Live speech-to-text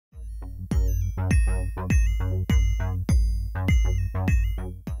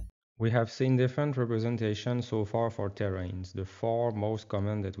We have seen different representations so far for terrains. The four most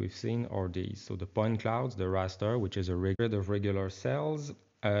common that we've seen are these. So the point clouds, the raster, which is a grid of regular cells,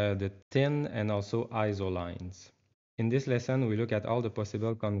 the tin, and also isolines. In this lesson, we look at all the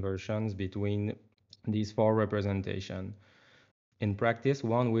possible conversions between these four representations. In practice,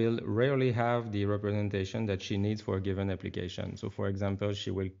 one will rarely have the representation that she needs for a given application. So for example, she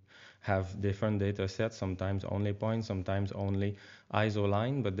will have different data sets, sometimes only points, sometimes only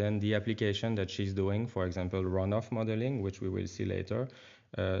isoline, but then the application that she's doing, for example, runoff modeling, which we will see later,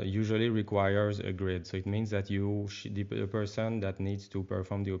 usually requires a grid. So it means that the person that needs to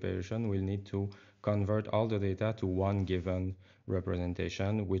perform the operation will need to convert all the data to one given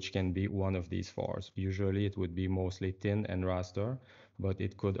representation, which can be one of these fours. Usually it would be mostly tin and raster, but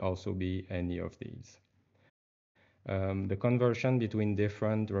it could also be any of these. The conversion between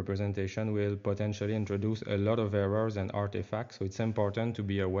different representation will potentially introduce a lot of errors and artifacts, so it's important to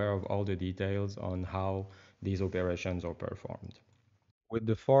be aware of all the details on how these operations are performed. With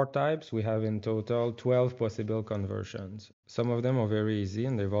the four types, we have in total 12 possible conversions. Some of them are very easy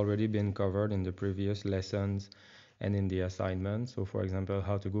and they've already been covered in the previous lessons and in the assignment. So for example,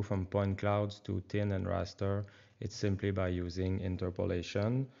 how to go from point clouds to tin and raster, it's simply by using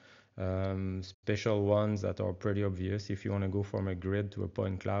interpolation. Special ones that are pretty obvious, if you want to go from a grid to a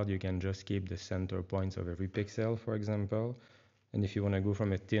point cloud, you can just keep the center points of every pixel, for example. And if you want to go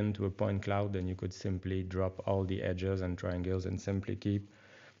from a tin to a point cloud, then you could simply drop all the edges and triangles and simply keep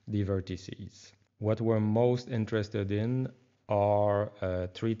the vertices. What we're most interested in are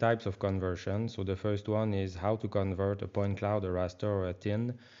three types of conversion. So the first one is how to convert a point cloud, a raster, or a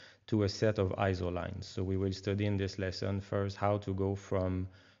tin to a set of isolines. So we will study in this lesson first how to go from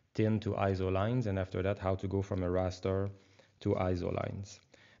tin to isolines, and after that how to go from a raster to isolines.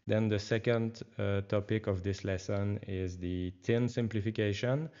 Then the second topic of this lesson is the tin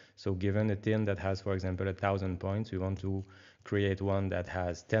simplification. So given a tin that has, for example, 1,000 points, we want to create one that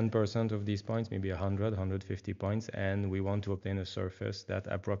has 10% of these points, maybe 100, 150 points, and we want to obtain a surface that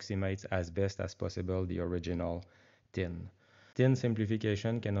approximates as best as possible the original tin. Tin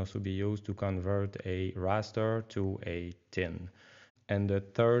simplification can also be used to convert a raster to a tin. And the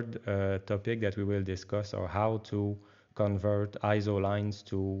third topic that we will discuss are how to convert isolines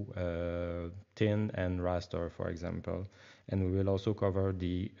to tin and raster, for example. And we will also cover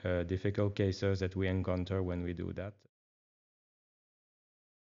the difficult cases that we encounter when we do that.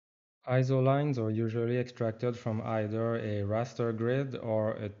 Isolines are usually extracted from either a raster grid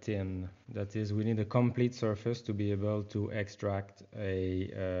or a tin. That is, we need a complete surface to be able to extract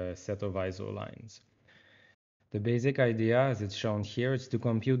a set of isolines. The basic idea, as it's shown here, is to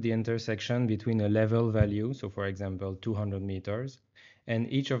compute the intersection between a level value, so for example 200 meters,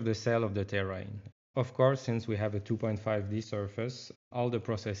 and each of the cells of the terrain. Of course, since we have a 2.5D surface, all the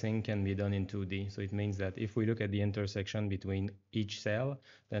processing can be done in 2D. So it means that if we look at the intersection between each cell,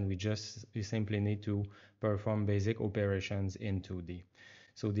 then we simply need to perform basic operations in 2D.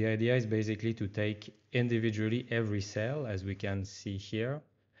 So the idea is basically to take individually every cell, as we can see here,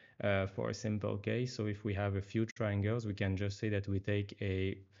 for a simple case. So if we have a few triangles, we can just say that we take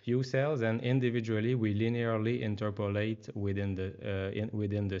a few cells and individually we linearly interpolate within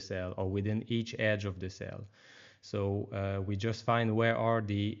the cell or within each edge of the cell. So we just find where are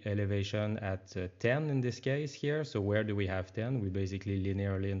the elevation at 10 in this case here. So where do we have 10? We basically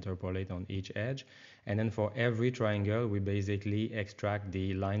linearly interpolate on each edge. And then for every triangle, we basically extract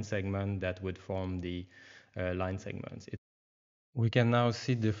the line segment that would form the line segments. We can now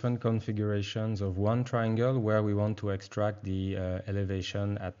see different configurations of one triangle where we want to extract the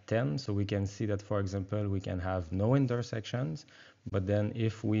elevation at 10. So we can see that, for example, we can have no intersections, but then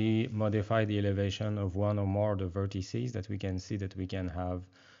if we modify the elevation of one or more of the vertices, that we can see that we can have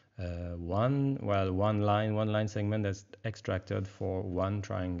one line segment that's extracted for one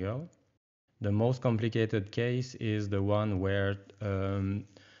triangle. The most complicated case is the one where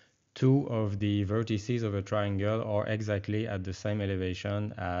two of the vertices of a triangle are exactly at the same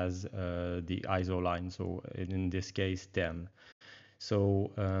elevation as the isoline, so in this case 10. So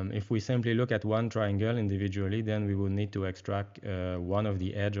if we simply look at one triangle individually, then we will need to extract one of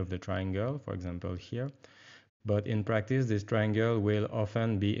the edge of the triangle, for example here. But in practice, this triangle will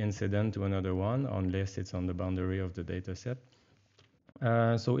often be incident to another one unless it's on the boundary of the data set.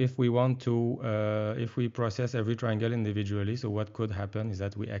 So if we want to, if we process every triangle individually, so what could happen is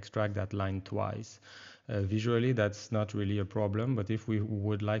that we extract that line twice. Visually, that's not really a problem, but if we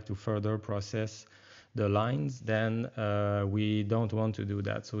would like to further process the lines, then we don't want to do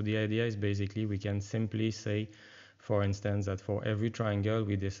that. So the idea is basically we can simply say for instance, that for every triangle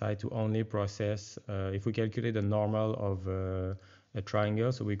we decide to only process, if we calculate the normal of a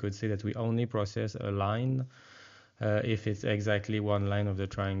triangle, so we could say that we only process a line if it's exactly one line of the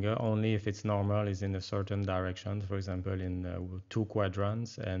triangle, only if its normal is in a certain direction, for example in 2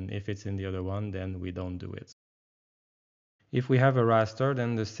 quadrants, and if it's in the other one, then we don't do it. If we have a raster,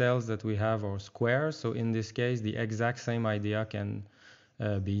 then the cells that we have are squares, so in this case the exact same idea can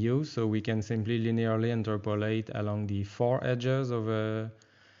be used. So we can simply linearly interpolate along the 4 edges of a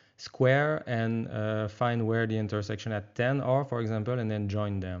square and find where the intersection at 10 are, for example, and then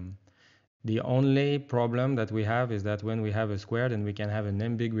join them. The only problem that we have is that when we have a square, then we can have an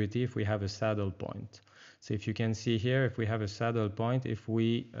ambiguity if we have a saddle point. So if you can see here, if we have a saddle point, if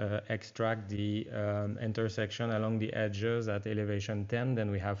we extract the intersection along the edges at elevation 10,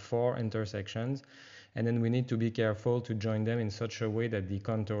 then we have 4 intersections. And then we need to be careful to join them in such a way that the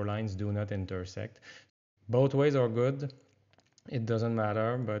contour lines do not intersect. Both ways are good. It doesn't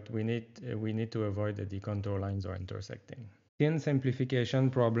matter, but we need to avoid that the contour lines are intersecting. Tin simplification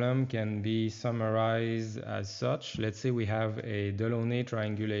problem can be summarized as such. Let's say we have a Delaunay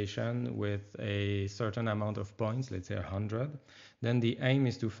triangulation with a certain amount of points, let's say 100. Then the aim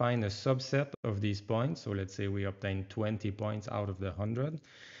is to find a subset of these points. So let's say we obtain 20 points out of the 100.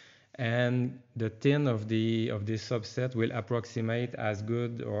 And the tin of this subset will approximate as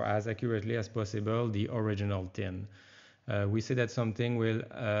good or as accurately as possible the original tin. We say that something will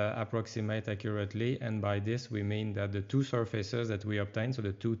approximate accurately, and by this we mean that the 2 surfaces that we obtain, so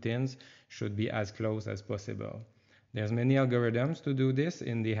the 2 tins, should be as close as possible. There's many algorithms to do this.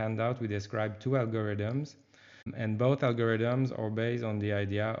 In the handout we describe 2 algorithms, and both algorithms are based on the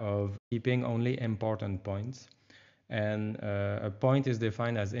idea of keeping only important points. And a point is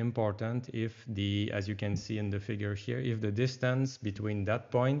defined as important if as you can see in the figure here, if the distance between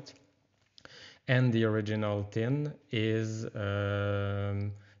that point and the original tin is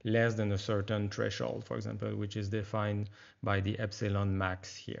less than a certain threshold, for example, which is defined by the epsilon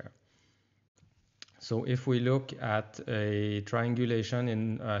max here. So if we look at a triangulation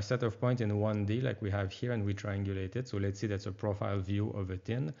in a set of points in 1D like we have here, and we triangulate it, so let's see that's a profile view of a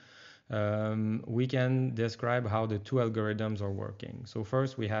tin. We can describe how the 2 algorithms are working. So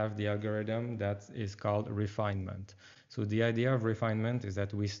first we have the algorithm that is called refinement. So the idea of refinement is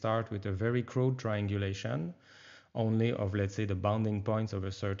that we start with a very crude triangulation only of, let's say, the bounding points of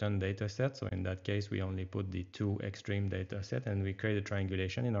a certain data set. So in that case, we only put the 2 extreme data set and we create a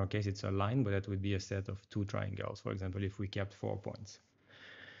triangulation. In our case, it's a line, but that would be a set of 2 triangles, for example, if we kept 4 points.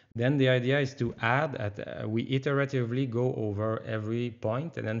 Then the idea is to add, we iteratively go over every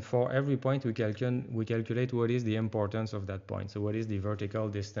point, and then for every point we calculate what is the importance of that point. So what is the vertical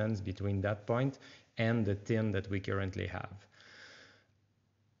distance between that point and the tin that we currently have.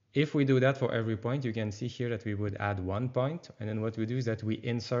 If we do that for every point, you can see here that we would add 1 point, and then what we do is that we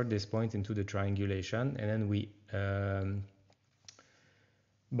insert this point into the triangulation, and then we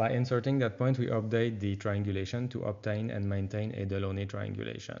by inserting that point, we update the triangulation to obtain and maintain a Delaunay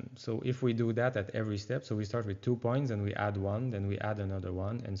triangulation. So if we do that at every step, so we start with 2 points, and we add 1, then we add another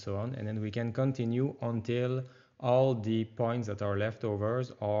 1, and so on, and then we can continue until all the points that are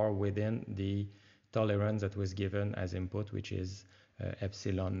leftovers are within the tolerance that was given as input, which is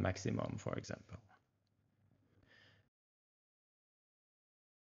epsilon maximum, for example.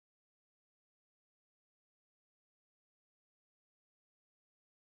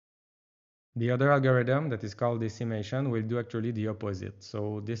 The other algorithm that is called decimation will do actually the opposite.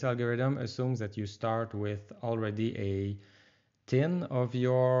 So this algorithm assumes that you start with already a tin of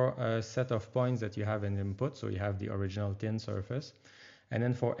your set of points that you have in input. So you have the original tin surface. And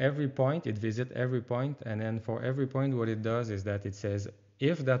then for every point, it visits every point. And then for every point, what it does is that it says,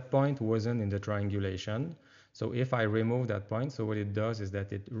 if that point wasn't in the triangulation, so if I remove that point, so what it does is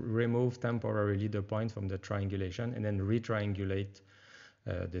that it removes temporarily the point from the triangulation and then retriangulate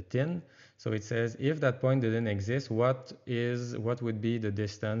the tin. So it says if that point didn't exist, what would be the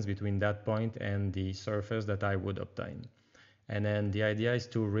distance between that point and the surface that I would obtain. And then the idea is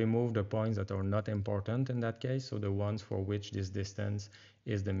to remove the points that are not important in that case, so the ones for which this distance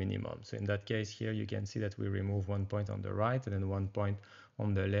is the minimum. So in that case here you can see that we remove 1 point on the right and then 1 point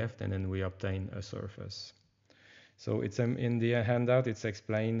on the left, and then we obtain a surface. So it's in the handout it's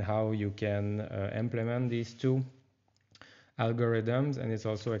explained how you can implement these 2 algorithms, and it's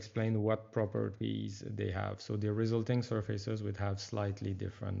also explained what properties they have. So the resulting surfaces would have slightly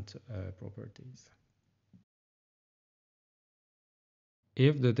different properties.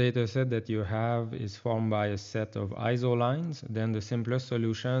 If the dataset that you have is formed by a set of isolines, then the simplest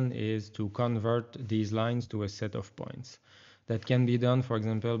solution is to convert these lines to a set of points. That can be done, for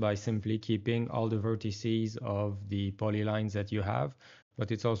example, by simply keeping all the vertices of the polylines that you have.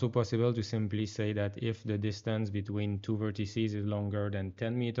 But it's also possible to simply say that if the distance between two vertices is longer than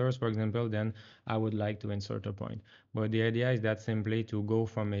 10 meters, for example, then I would like to insert a point. But the idea is that simply to go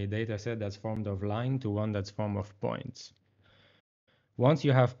from a data set that's formed of line to one that's formed of points. Once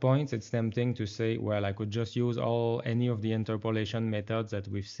you have points, it's tempting to say, well, I could just use any of the interpolation methods that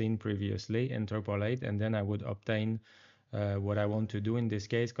we've seen previously, interpolate, and then I would obtain what I want to do. In this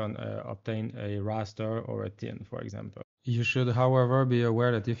case, obtain a raster or a tin, for example. You should, however, be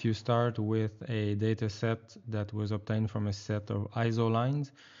aware that if you start with a data set that was obtained from a set of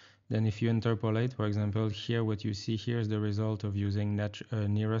isolines, then if you interpolate, for example, here what you see here is the result of using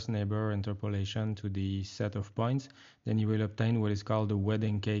nearest neighbor interpolation to the set of points, then you will obtain what is called the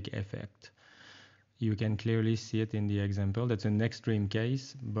wedding cake effect. You can clearly see it in the example. That's an extreme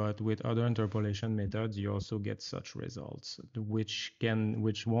case, but with other interpolation methods, you also get such results, which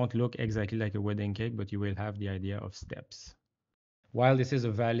won't look exactly like a wedding cake, but you will have the idea of steps. While this is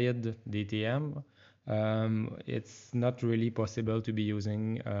a valid DTM, it's not really possible to be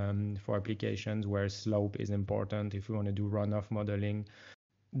using for applications where slope is important if we want to do runoff modeling.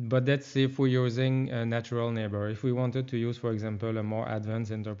 But that's if we're using a natural neighbor. If we wanted to use, for example, a more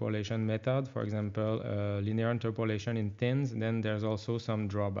advanced interpolation method, for example, linear interpolation in tins, then there's also some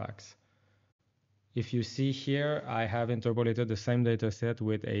drawbacks. If you see here, I have interpolated the same data set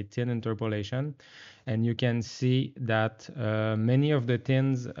with a tin interpolation, and you can see that many of the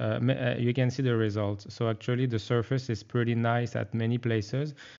tins, you can see the results. So actually the surface is pretty nice at many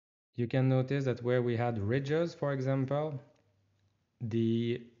places. You can notice that where we had ridges, for example,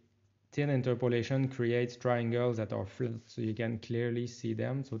 the tin interpolation creates triangles that are flat, so you can clearly see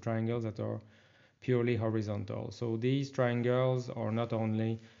them. So triangles that are purely horizontal. So these triangles are not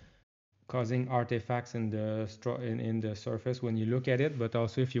only causing artifacts in the surface when you look at it, but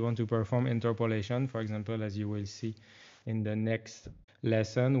also if you want to perform interpolation, for example, as you will see in the next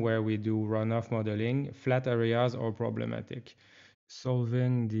lesson where we do runoff modeling, flat areas are problematic.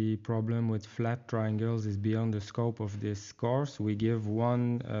 Solving the problem with flat triangles is beyond the scope of this course. We give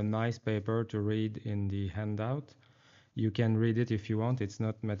one nice paper to read in the handout. You can read it if you want. It's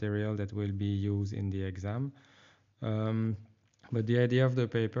not material that will be used in the exam. But the idea of the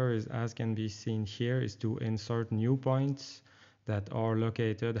paper is, as can be seen here, is to insert new points that are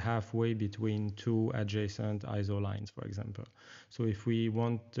located halfway between two adjacent isolines, for example. So if we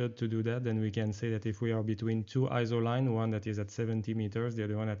wanted to do that, then we can say that if we are between two isolines, one that is at 70 meters, the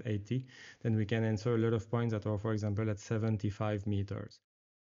other one at 80, then we can insert a lot of points that are, for example, at 75 meters.